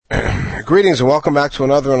Greetings and welcome back to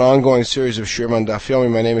another and ongoing series of Shir on Daf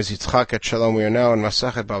Yomi. My name is Yitzchak at Shalom. We are now in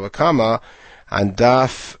Masachet Bava Kama on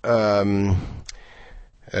Daf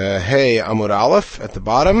Hey Amud Aleph at the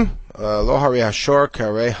bottom. Lo Hari Hashor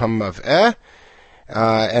Karei Hamav'eh.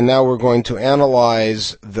 And now we're going to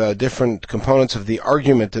analyze the different components of the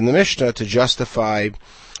argument in the Mishnah to justify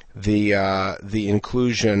the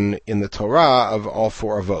inclusion in the Torah of all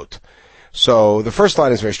four avot. So the first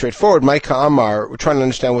line is very straightforward. 5a-6b. We're trying to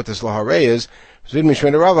understand what this lahare is. Why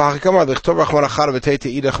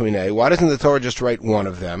doesn't the Torah just write one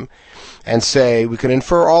of them and say we can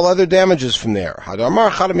infer all other damages from there? And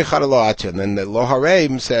then the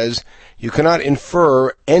lahare says you cannot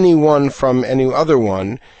infer any one from any other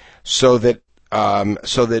one, so that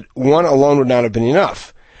one alone would not have been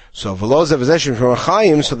enough. So the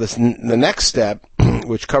next step,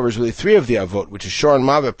 which covers really three of the avot, which is shor and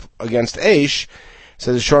mavet against eish,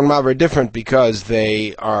 says shor and mavet are different because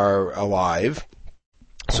they are alive.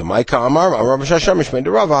 So this is what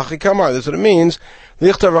it means.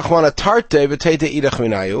 So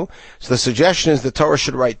the suggestion is the Torah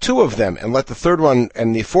should write two of them and let the third one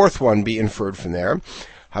and the fourth one be inferred from there.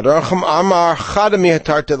 The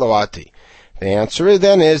answer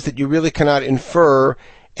then is that you really cannot infer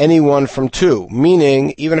any one from two,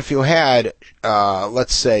 meaning even if you had,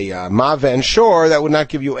 let's say, Mave and Shor, that would not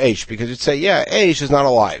give you Eish, because you'd say, yeah, Eish is not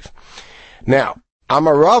alive. Now,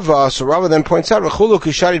 Amar Rava, so Rava then points out, he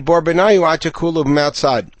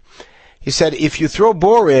said, if you throw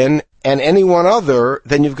Bor in and any one other,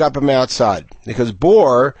 then you've got B'mei outside, because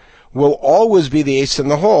Bor will always be the ace in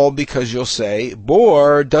the hole, because you'll say,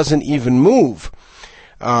 Bor doesn't even move,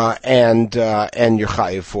 and you're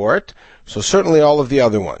chayiv for it. So certainly all of the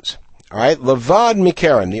other ones. Alright, Levad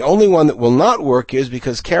mi-Karen. The only one that will not work is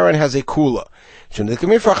because Karen has a kula. The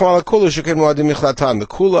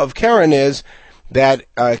kula of Karen is that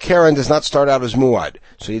Karen does not start out as muad.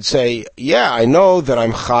 So you'd say, yeah, I know that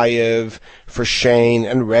I'm chayiv for Shane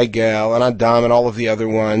and Regel and Adam and all of the other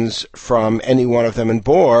ones from any one of them in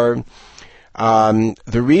Bor.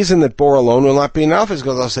 The reason that Bor alone will not be enough is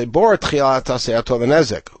because I'll say Bor tchilat taseato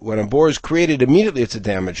v'nezek. When a Bor is created, immediately it's a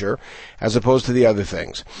damager, as opposed to the other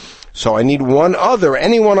things. So I need one other,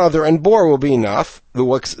 any one other, and Bor will be enough. The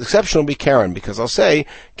exception will be Karen, because I'll say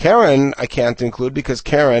Karen I can't include because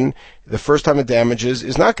Karen, the first time it damages,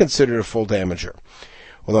 is not considered a full damager.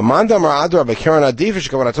 Well, the mandam or adra by Karen adifish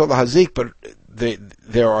kavanatol hazik, but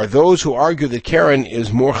there are those who argue that Karen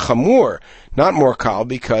is more chamur, not more kal,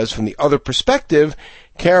 because from the other perspective,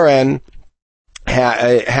 Karen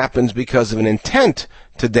happens because of an intent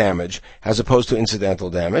to damage, as opposed to incidental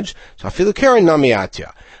damage. So afilu Karen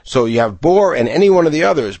namiatya. So you have Bor and any one of the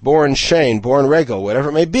others, Bor and Shane, Bor and Regel, whatever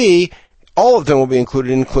it may be, all of them will be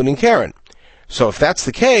included, including Karen. So if that's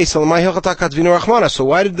the case, so why did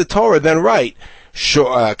the Torah then write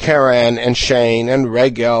Karen and Shane and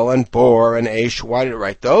Regel and Bor and Eish? Why did it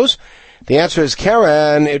write those? The answer is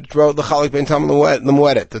Karen, it wrote the Chalik Ben Tam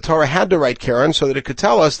L'Muedet. The Torah had to write Karen so that it could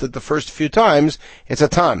tell us that the first few times it's a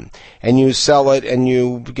tam, and you sell it and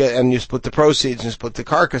you split the proceeds and split the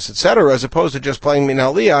carcass, etc., as opposed to just playing Min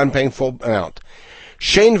Haliyah and paying full amount.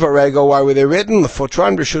 Shane Varegel, why were they written?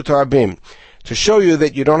 L'Fotran B'Reshut HaRabim. To show you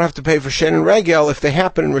that you don't have to pay for Shane and Regel if they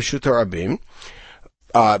happen in Reshut HaRabim.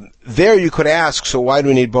 There you could ask, so why do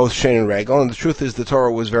we need both Shane and Regel? And the truth is the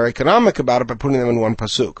Torah was very economic about it by putting them in one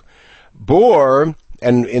pasuk. Bor,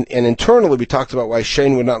 and internally we talked about why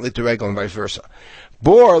Shane would not lead to Regel and vice versa.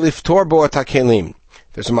 Bor liftor bo atakelim.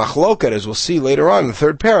 There's a machloket, as we'll see later on in the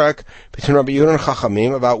third parak, between Rabbi Yehuda and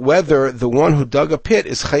Chachamim about whether the one who dug a pit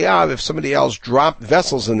is chayav if somebody else dropped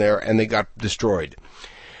vessels in there and they got destroyed.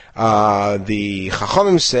 The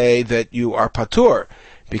Chachamim say that you are patur,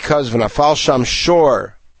 because v'nafal sham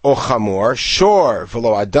shor o chamor, shor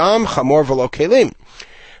v'lo adam, chamor v'lo kelim.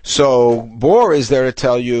 So Bor is there to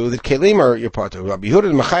tell you that kelim are your patur. Rabbi Yehuda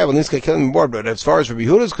and Machayev al nizkei kelim and Bor, but as far as Rabbi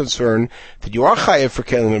Yehuda is concerned, that you are chayev for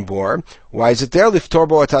kelim and Bor, why is it there liftor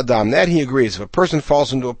bo et adam? That he agrees. If a person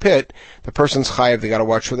falls into a pit, the person's chayev, they got to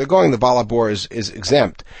watch where they're going. The bala Bor is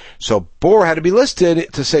exempt. So Bor had to be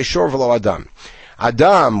listed to say shor v'lo adam.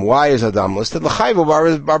 Adam, why is Adam listed? L'chayvu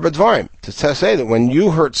bar b'dvarim. To say that when you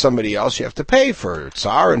hurt somebody else, you have to pay for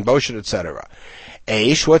tsar and boshet, etc.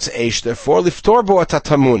 Eish, what's Eish? Therefore, liftor bo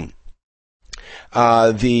atatamun.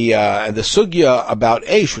 The sugya about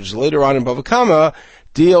Eish, which is later on in Bava Kama,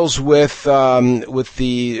 deals with the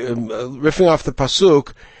riffing off the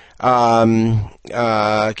pasuk,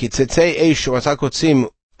 ki tzetzei Eish,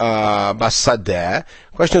 watakotzim, basadeh.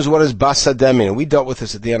 Question is, what does basadeh mean? We dealt with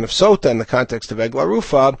this at the end of Sota in the context of Egla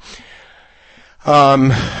Rufa.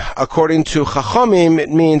 According to Chachamim, it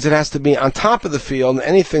means it has to be on top of the field, and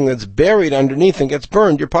anything that's buried underneath and gets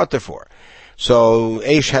burned, you're potter for. So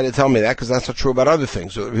Eish had to tell me that, because that's not true about other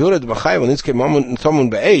things. So but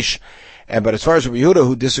as far as Rabbi Yehuda,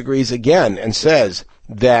 who disagrees again and says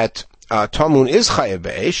that Tamun is chayav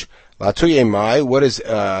be'esh, la'tuye mai, what is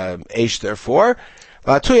Eish therefore?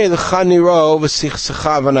 La'tuye l'chaniro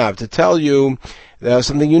v'sichsecha v'anav, to tell you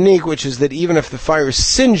something unique, which is that even if the fire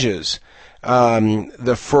singes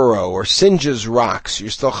the furrow or singes rocks,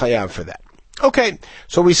 you're still chayav for that. Okay,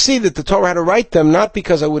 so we see that the Torah had to write them not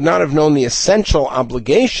because I would not have known the essential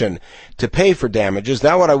obligation to pay for damages.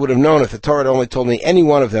 That what I would have known if the Torah had only told me any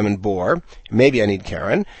one of them in Bor. Maybe I need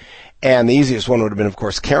Karen. And the easiest one would have been, of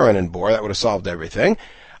course, Karen and Bor. That would have solved everything.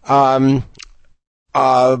 But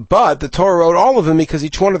the Torah wrote all of them because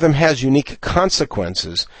each one of them has unique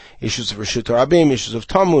consequences. Issues of Reshut Rabim, issues of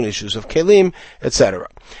Tamun, issues of Kelim, etc.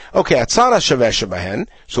 Okay, Atzara Shaveh Shebahen.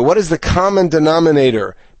 So what is the common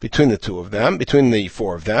denominator between the two of them, between the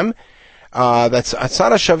four of them? That's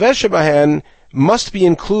Atzara Shaveh Shebahen must be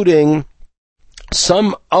including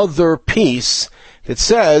some other piece that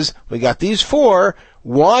says, we got these four.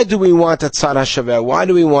 Why do we want a tzara shaveh? Why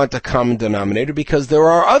do we want a common denominator? Because there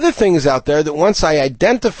are other things out there that once I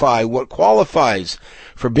identify what qualifies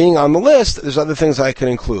for being on the list, there's other things I can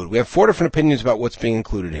include. We have four different opinions about what's being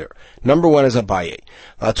included here. Number one is Abaye.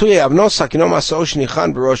 Now this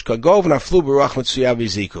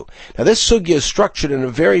sugya is structured in a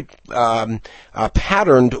very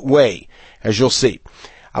patterned way, as you'll see.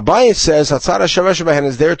 Abaye says, Hatzara Shaveh Shebahen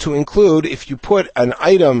is there to include if you put an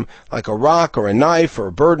item like a rock or a knife or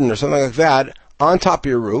a burden or something like that on top of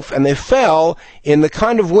your roof, and they fell in the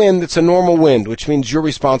kind of wind that's a normal wind, which means you're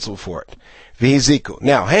responsible for it. Vihiziku.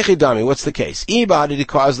 Now, Hechidami, what's the case? If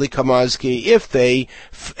they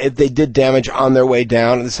did damage on their way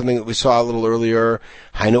down, and this is something that we saw a little earlier,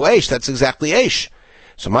 Hainu Eish, that's exactly Eish.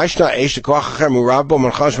 So, what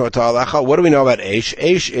do we know about Eish?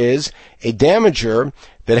 Eish is a damager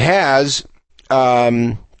that has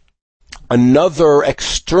another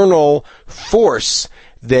external force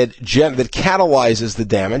that catalyzes the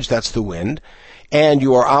damage. That's the wind, and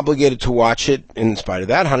you are obligated to watch it in spite of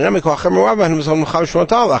that.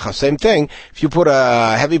 Same thing. If you put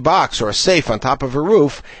a heavy box or a safe on top of a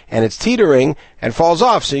roof and it's teetering and falls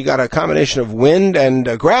off, so you got a combination of wind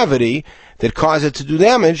and gravity that cause it to do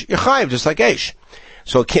damage, you're chayiv, just like Eish.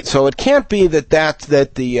 So it can't be that's what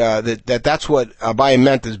Abaye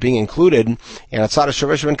meant as being included in Atzara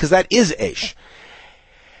Shaveh Shebahen, because that is Eish.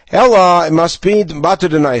 Ella, it must be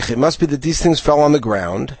that these things fell on the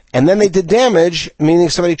ground, and then they did damage, meaning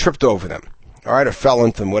somebody tripped over them. Alright, or fell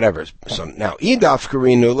into them, whatever. So now, Idaf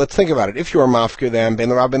Karinu, let's think about it. If you are mafkir them, Ben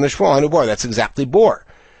the Rab Ben the Shmuel, Hanu Bor, that's exactly Bor.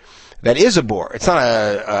 That is a bor. It's not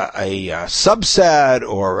a subset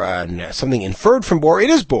or something inferred from bor. It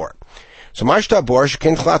is bor. So mashta bor,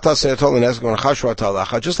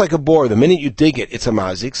 just like a bor, the minute you dig it, it's a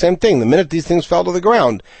mazik. Same thing. The minute these things fell to the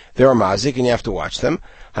ground, they're a mazik, and you have to watch them.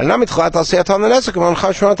 Same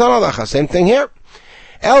thing here.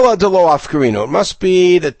 Ella de lo afkarino. It must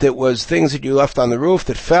be that it was things that you left on the roof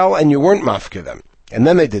that fell, and you weren't mafkir them, and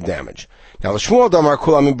then they did damage. Now, Shmuel damar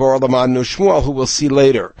kulam bor lamanu Shmuel, who we'll see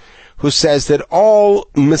later, who says that all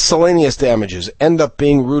miscellaneous damages end up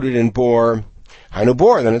being rooted in bor, hainu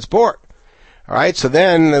bor, then it's bor. Alright, so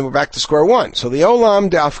then we're back to square one. So the olam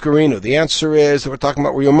de afkarinu, the answer is that we're talking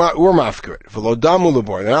about where we're mafkarit. V'lo damu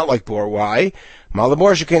lebor, they're not like bor. Why? Ma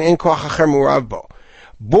lebor sheken in koach acher murav bo.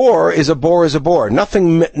 Bor is a bor is a bor.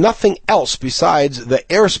 Nothing else besides the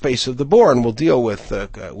airspace of the bor, and we'll deal with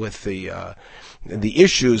the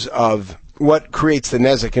issues of what creates the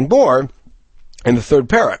nezek in bor in the third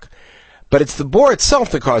parak. But it's the bor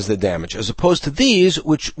itself that caused the damage, as opposed to these,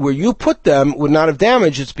 which where you put them would not have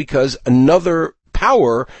damaged. It's because another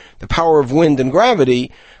power, the power of wind and gravity,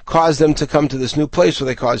 caused them to come to this new place where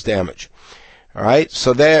they caused damage. All right,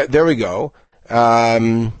 so there we go.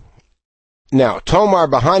 Now, Tomar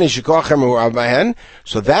Bahani Shikochem Bahen.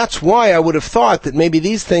 So that's why I would have thought that maybe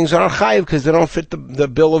these things aren't chayiv because they don't fit the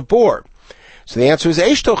bill of bor. So the answer is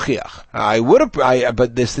Eish Tochiach.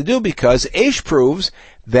 But this to do because Eish proves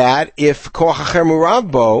that if Koach Acher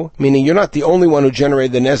Murav Bo, meaning you're not the only one who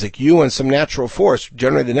generated the nezik, you and some natural force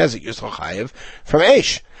generated the nezik, you're chayiv from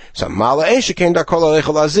Eish. So Mala Eish came to Kol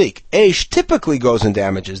Alechol Azik. Eish typically goes in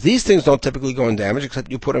damages. These things don't typically go in damage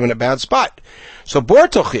except you put them in a bad spot. So Bor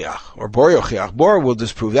Tochiach, or Bor Yochiach, Bor will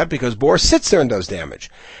disprove that because Bor sits there and does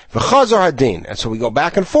damage. V'chazor Hadin. And so we go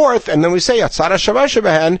back and forth, and then we say Yatzara Shaveh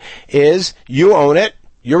Shebahen is you own it,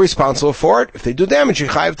 you're responsible for it. If they do damage, you're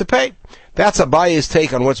chayiv to pay. That's Abaye's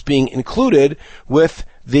take on what's being included with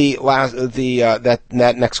that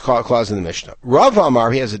next clause in the Mishnah. Rav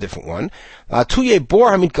Amar, he has a different one. A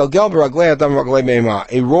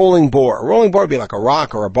rolling bore. A rolling bore would be like a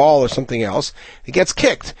rock or a ball or something else. It gets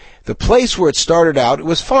kicked. The place where it started out, it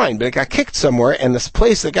was fine, but it got kicked somewhere, and this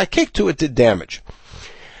place that got kicked to, it did damage.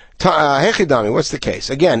 Hechidami, what's the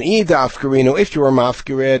case? Again, if you were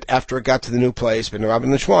mafkirid after it got to the new place,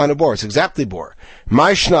 it's exactly bore.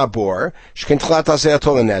 Maishna bore,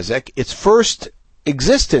 its first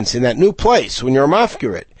existence in that new place when you're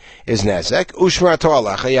mafkirid is nezek.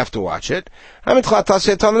 You have to watch it.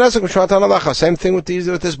 Same thing with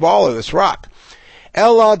this ball or this rock.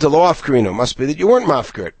 Ella de lo afkarino, must be that you weren't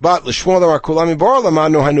mafkirid. But l'shmuel kulami bor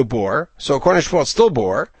lamanu hanu bor. So according to Shmuel, it's still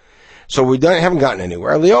bor. So we haven't gotten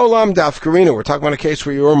anywhere. Leolam dafkarino, we're talking about a case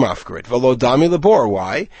where you were mafkirid. Velo dami lebor,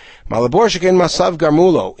 why? Malabor sheken masav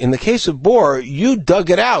garmulo. In the case of bor, you dug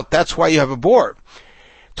it out. That's why you have a bor.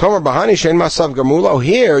 Tomer bahani shein masav garmulo.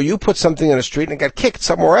 Here, you put something in a street and it got kicked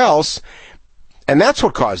somewhere else, and that's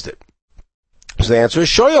what caused it. So the answer is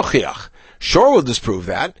shoyochiach. Shore will disprove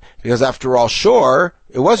that, because after all, shore,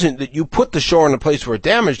 it wasn't that you put the shore in a place where it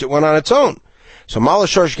damaged, it went on its own. So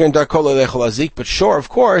malashor sheken darkolo lechol azik, but shore, of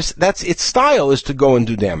course, that's its style is to go and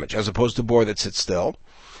do damage, as opposed to bor that sits still.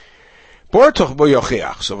 Bor toch bo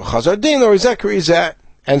yochiach. So v'chazar din or zekri zeh.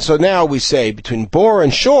 And so now we say, between bor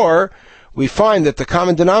and shore, we find that the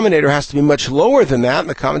common denominator has to be much lower than that, and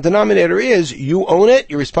the common denominator is, you own it,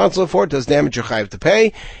 you're responsible for it, does damage, you're chayav to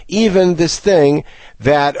pay. Even this thing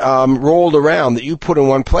that rolled around, that you put in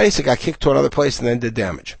one place, it got kicked to another place and then did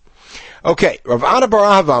damage. Okay, Rav Ana bar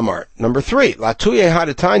Ahava Amar, number 3, Latuye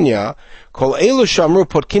hadatanya, kol elu shamru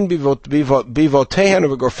potkin bivotehen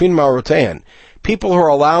uvegorfin ma'arotehen. People who are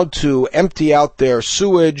allowed to empty out their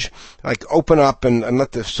sewage, like open up and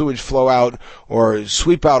let the sewage flow out, or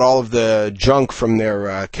sweep out all of the junk from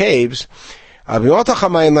their caves, they're not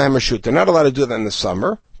allowed to do that in the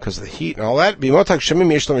summer, because of the heat and all that. They're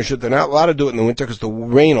not allowed to do it in the winter, because the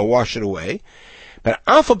rain will wash it away. But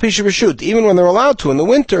even when they're allowed to in the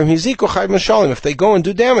winter, if they go and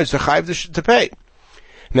do damage, they're chayav to pay.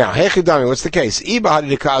 Now, hechidami, what's the case?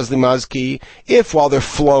 If while they're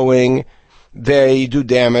flowing, they do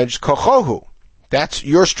damage, kochohu. That's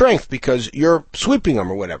your strength, because you're sweeping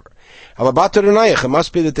them or whatever. It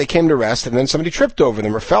must be that they came to rest and then somebody tripped over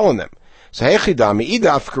them or fell on them. So hechidami,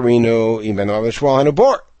 idaf karinu, even avishwal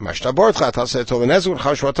hanubor. Mashta bortcha, taseh tol nezu,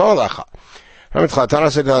 chashwaton lacha.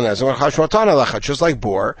 Just like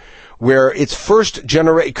bor, where its first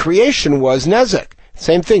creation was nezek.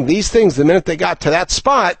 Same thing. These things, the minute they got to that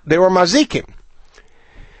spot, they were mazikim.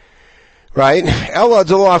 Right? Ella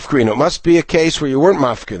de lo afkarino. It must be a case where you weren't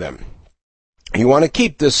mafkir them. You want to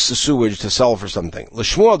keep this sewage to sell for something.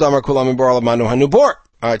 L'shmuel damar kulam bor lamanu hanubor.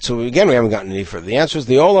 Alright, so again, we haven't gotten any further. The answer is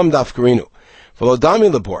the olam dafkarinu. By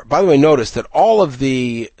the way, notice that all of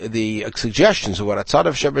the suggestions of what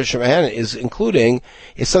Atzadav Sheber Shemahan is including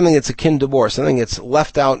is something that's akin to bor, something that's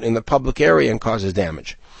left out in the public area and causes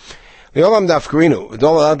damage. Why? When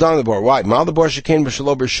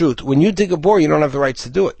you dig a bore, you don't have the rights to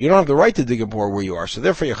do it. You don't have the right to dig a bore where you are, so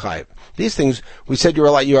therefore you're chayiv. These things, we said you're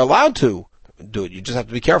allowed to do it. You just have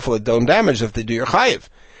to be careful that don't damage if they do your chayiv.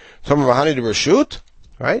 Some of Mahani to shoot.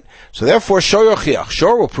 Right? So therefore, shore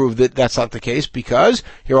will prove that that's not the case, because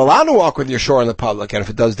you're allowed to walk with your shore in the public, and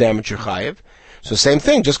if it does damage, you're chayiv. So same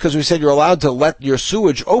thing, just because we said you're allowed to let your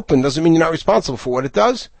sewage open doesn't mean you're not responsible for what it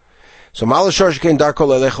does. So malashor sheken darko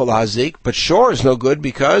lelechol hazik, but shore is no good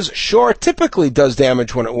because shore typically does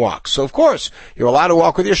damage when it walks. So of course, you're allowed to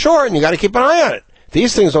walk with your shore, and you got to keep an eye on it.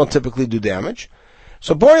 These things don't typically do damage.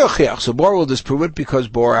 So bor yochiach, so bor will disprove it, because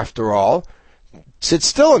bor, after all, sits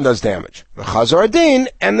still and does damage. Chazar adin,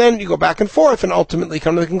 and then you go back and forth and ultimately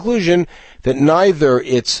come to the conclusion that neither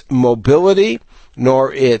its mobility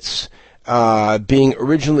nor its being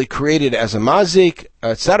originally created as a mazik,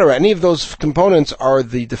 etc., any of those components are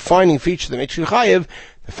the defining feature that makes you chayiv.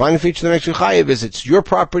 The defining feature that makes you chayiv is it's your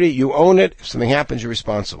property, you own it. If something happens, you're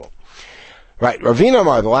responsible. Right, Ravina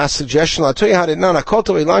Amar, the last suggestion. Let's say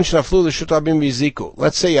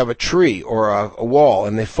you have a tree or a wall,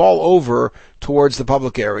 and they fall over towards the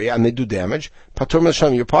public area, and they do damage. Patur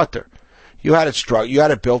Misham, you're patur. You had it struck, you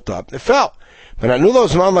had it built up, it fell.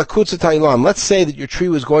 Let's say that your tree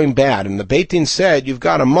was going bad, and the Beit Din said you've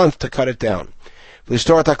got a month to cut it down.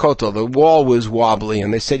 The wall was wobbly,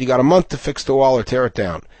 and they said you got a month to fix the wall or tear it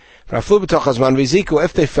down. If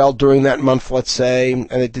they fell during that month, let's say, and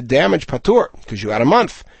it did damage, patur, because you had a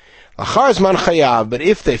month. But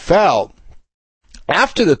if they fell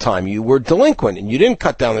after the time you were delinquent and you didn't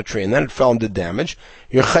cut down the tree and then it fell and did damage,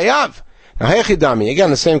 you're chayav. Now, again,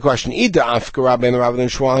 the same question.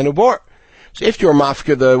 So if you're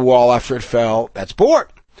mafkir the wall after it fell, that's bor.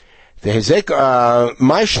 The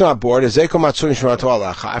Maishna board is Zeko Matsuri Shmatu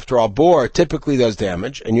Alecha. After all, bor typically does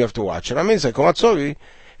damage, and you have to watch it. I mean, Zeko Matsuri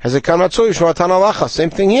has a Matsuri Shmatu Alecha. Same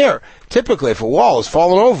thing here. Typically, if a wall is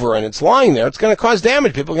fallen over and it's lying there, it's going to cause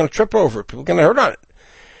damage. People are going to trip over it. People are going to hurt on it.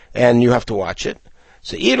 And you have to watch it.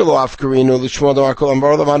 So, Idolo Afkarinu, Lishmuel Darakol, and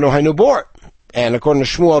Barodavano Hainu bor. And according to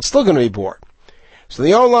Shmuel, it's still going to be bor. So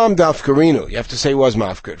the Olam Dafkarinu, you have to say was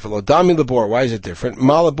mafkir. Velodami labor, why is it different?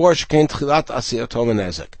 Malabor shekain tchilat asiyatol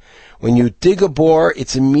nezek. When you dig a bore,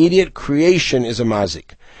 its immediate creation is a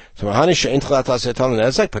mazik. So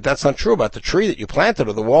but that's not true about the tree that you planted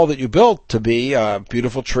or the wall that you built to be a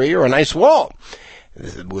beautiful tree or a nice wall.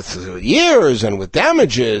 With years and with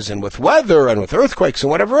damages and with weather and with earthquakes and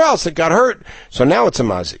whatever else that got hurt. So now it's a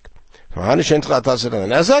mazik. So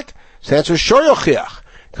the answer is shor yochiach.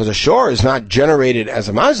 Because a shor is not generated as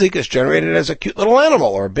a mazik, it's generated as a cute little animal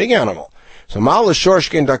or a big animal. So mal is shor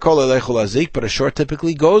shkein darkol elechul azik, but a shor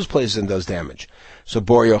typically goes places and does damage. So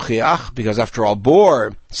bor yochiach, because after all,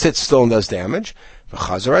 bor sits still and does damage.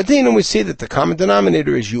 V'chazar adin, and we see that the common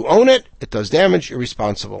denominator is you own it, it does damage, you're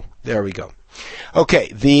responsible. There we go.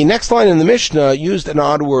 Okay, the next line in the Mishnah used an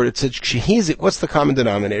odd word. It said shehizik. What's the common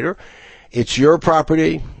denominator? It's your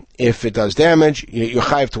property. If it does damage, you're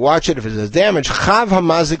chayav to watch it. If it does damage, chav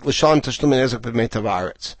hamazik l'shalom tashlum nezek b'metav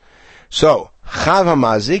haaretz. So, chav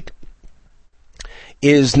hamazik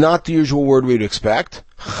is not the usual word we'd expect.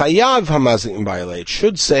 Chayav hamazik m'bayalei. It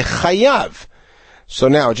should say chayav. So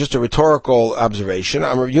now, just a rhetorical observation.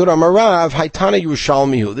 Amar Yehuda Amarav, Haitana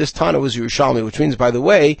Yerushalmihu. This Tana was Yerushalmi, which means, by the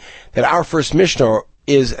way, that our first Mishnah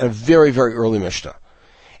is a very, very early Mishnah.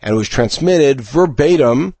 And it was transmitted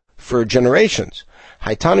verbatim for generations.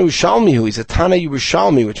 Haitanu Yerushalmihu, he's a Tana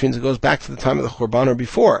Yerushalmi, which means it goes back to the time of the Churban or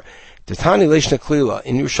before. The Tani Leishna Klila.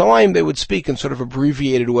 In Yerushalayim, they would speak in sort of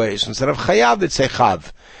abbreviated ways. So instead of Chayav, they'd say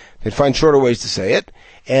Chav. They'd find shorter ways to say it.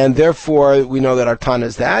 And therefore, we know that our Tana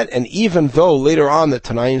is that. And even though later on the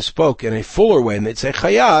Tanaim spoke in a fuller way, and they'd say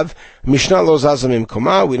Chayav, Mishnah lo zazamim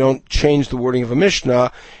koma, we don't change the wording of a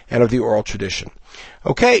Mishnah and of the oral tradition.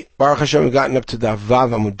 Okay, Baruch Hashem, we've gotten up to Daf Vav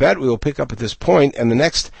Amud Bet. We will pick up at this point, and the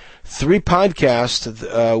next 3 podcasts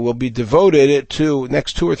will be devoted to,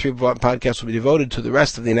 next 2 or 3 podcasts will be devoted to the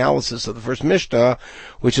rest of the analysis of the first Mishnah,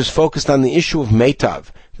 which is focused on the issue of Meitav,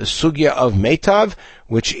 the sugya of Meitav,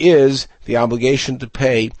 which is the obligation to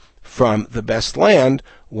pay from the best land.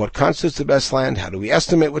 What constitutes the best land? How do we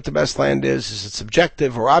estimate what the best land is? Is it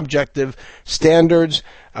subjective or objective standards?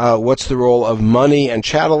 What's the role of money and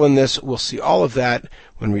chattel in this? We'll see all of that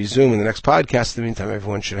when we resume in the next podcast. In the meantime,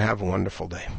 everyone should have a wonderful day.